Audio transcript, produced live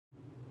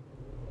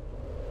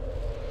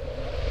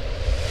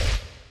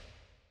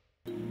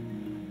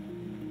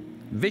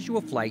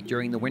Visual flight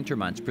during the winter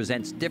months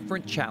presents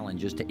different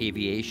challenges to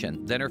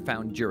aviation than are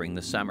found during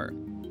the summer.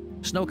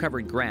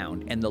 Snow-covered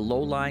ground and the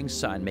low-lying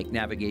sun make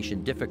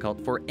navigation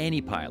difficult for any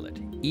pilot,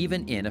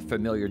 even in a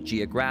familiar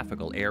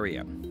geographical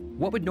area.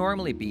 What would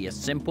normally be a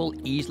simple,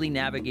 easily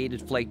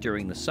navigated flight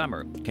during the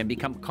summer can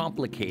become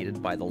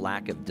complicated by the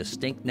lack of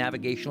distinct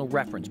navigational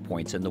reference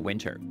points in the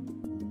winter.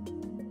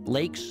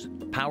 Lakes,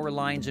 power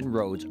lines, and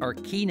roads are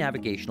key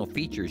navigational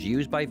features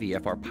used by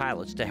VFR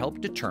pilots to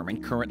help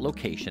determine current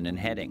location and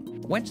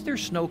heading. Once they're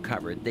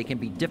snow-covered, they can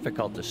be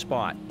difficult to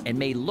spot and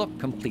may look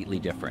completely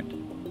different.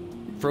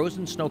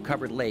 Frozen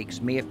snow-covered lakes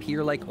may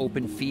appear like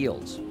open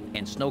fields,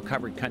 and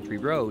snow-covered country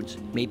roads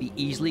may be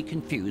easily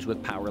confused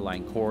with power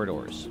line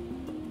corridors.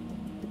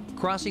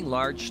 Crossing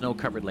large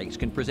snow-covered lakes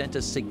can present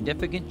a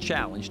significant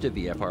challenge to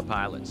VFR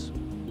pilots.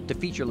 The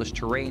featureless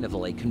terrain of the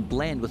lake can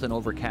blend with an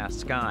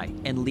overcast sky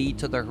and lead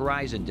to the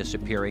horizon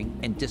disappearing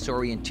and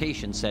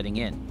disorientation setting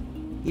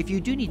in. If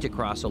you do need to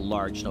cross a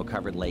large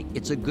snow-covered lake,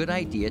 it's a good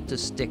idea to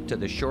stick to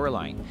the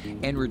shoreline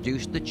and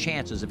reduce the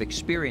chances of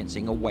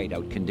experiencing a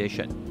whiteout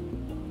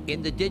condition.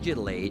 In the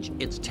digital age,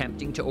 it's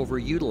tempting to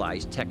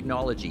overutilize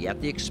technology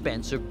at the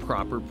expense of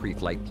proper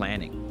pre-flight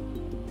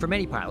planning. For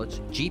many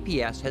pilots,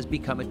 GPS has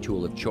become a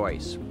tool of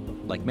choice.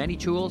 Like many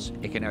tools,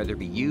 it can either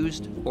be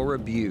used or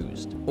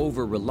abused.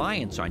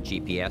 Over-reliance on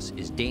GPS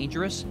is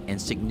dangerous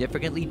and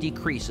significantly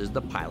decreases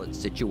the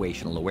pilot's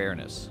situational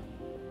awareness.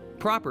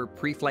 Proper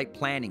pre-flight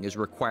planning is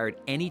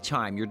required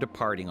anytime you're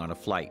departing on a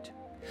flight.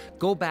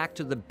 Go back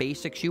to the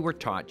basics you were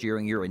taught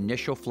during your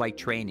initial flight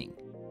training.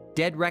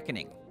 Dead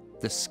reckoning,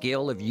 the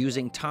skill of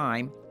using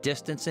time,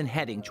 distance, and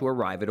heading to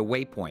arrive at a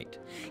waypoint,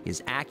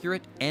 is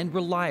accurate and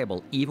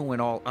reliable even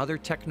when all other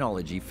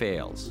technology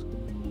fails.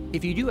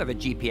 If you do have a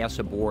GPS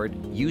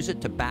aboard, use it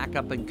to back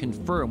up and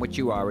confirm what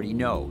you already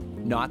know,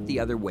 not the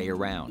other way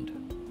around.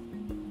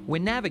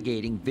 When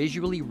navigating,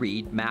 visually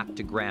read map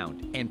to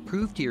ground and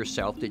prove to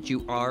yourself that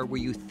you are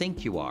where you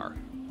think you are.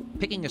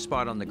 Picking a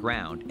spot on the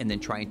ground and then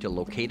trying to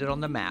locate it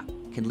on the map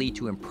can lead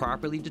to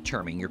improperly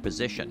determining your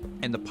position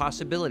and the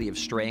possibility of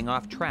straying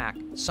off track,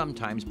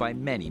 sometimes by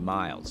many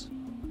miles.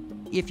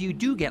 If you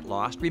do get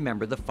lost,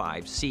 remember the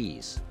 5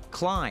 C's.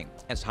 Climb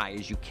as high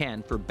as you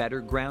can for better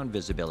ground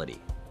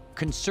visibility.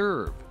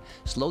 Conserve.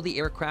 Slow the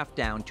aircraft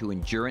down to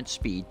endurance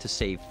speed to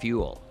save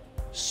fuel.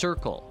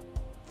 Circle.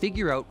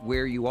 Figure out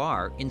where you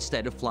are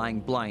instead of flying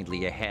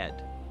blindly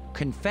ahead.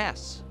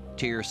 Confess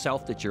to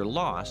yourself that you're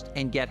lost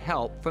and get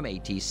help from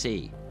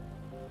ATC.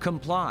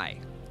 Comply.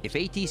 If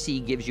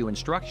ATC gives you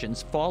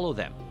instructions, follow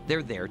them.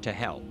 They're there to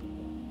help.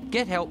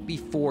 Get help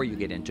before you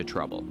get into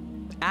trouble.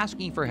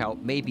 Asking for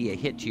help may be a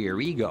hit to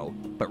your ego,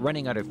 but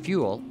running out of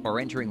fuel or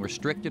entering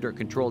restricted or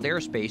controlled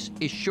airspace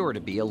is sure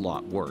to be a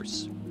lot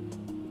worse.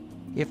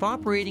 If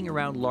operating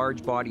around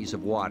large bodies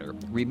of water,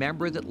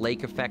 remember that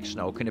lake effect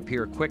snow can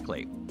appear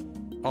quickly.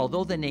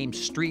 Although the name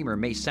streamer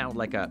may sound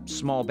like a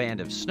small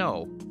band of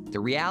snow, the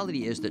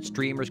reality is that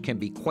streamers can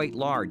be quite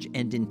large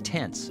and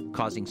intense,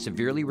 causing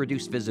severely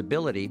reduced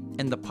visibility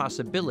and the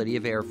possibility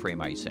of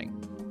airframe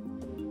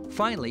icing.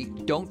 Finally,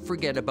 don't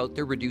forget about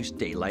the reduced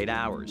daylight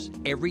hours.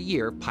 Every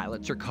year,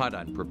 pilots are caught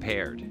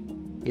unprepared.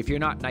 If you're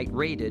not night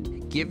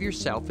rated, give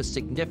yourself a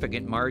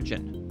significant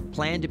margin.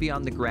 Plan to be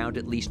on the ground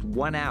at least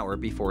 1 hour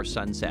before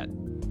sunset.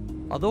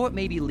 Although it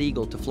may be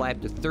legal to fly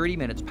up to 30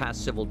 minutes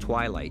past civil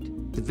twilight,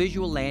 the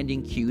visual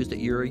landing cues that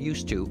you're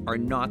used to are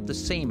not the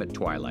same at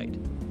twilight.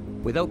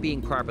 Without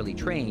being properly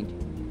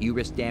trained, you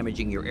risk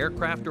damaging your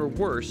aircraft or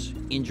worse,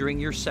 injuring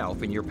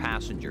yourself and your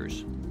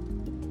passengers.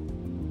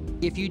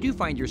 If you do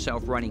find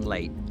yourself running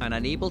late and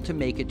unable to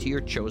make it to your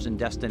chosen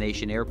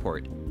destination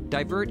airport,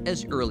 divert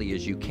as early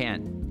as you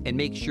can. And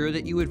make sure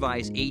that you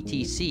advise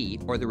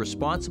ATC or the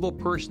responsible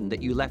person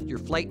that you left your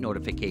flight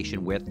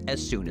notification with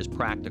as soon as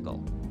practical.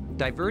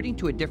 Diverting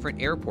to a different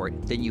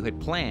airport than you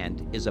had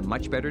planned is a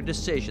much better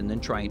decision than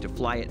trying to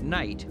fly at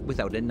night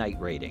without a night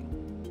rating.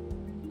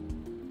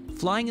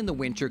 Flying in the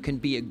winter can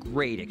be a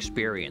great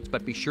experience,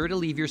 but be sure to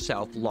leave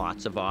yourself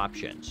lots of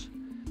options.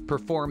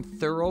 Perform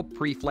thorough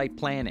pre-flight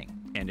planning,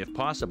 and if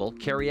possible,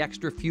 carry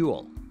extra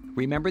fuel.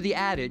 Remember the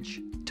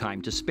adage,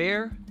 time to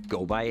spare,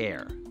 go by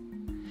air.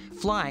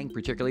 Flying,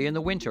 particularly in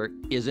the winter,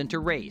 isn't a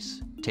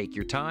race. Take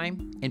your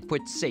time and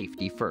put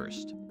safety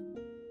first.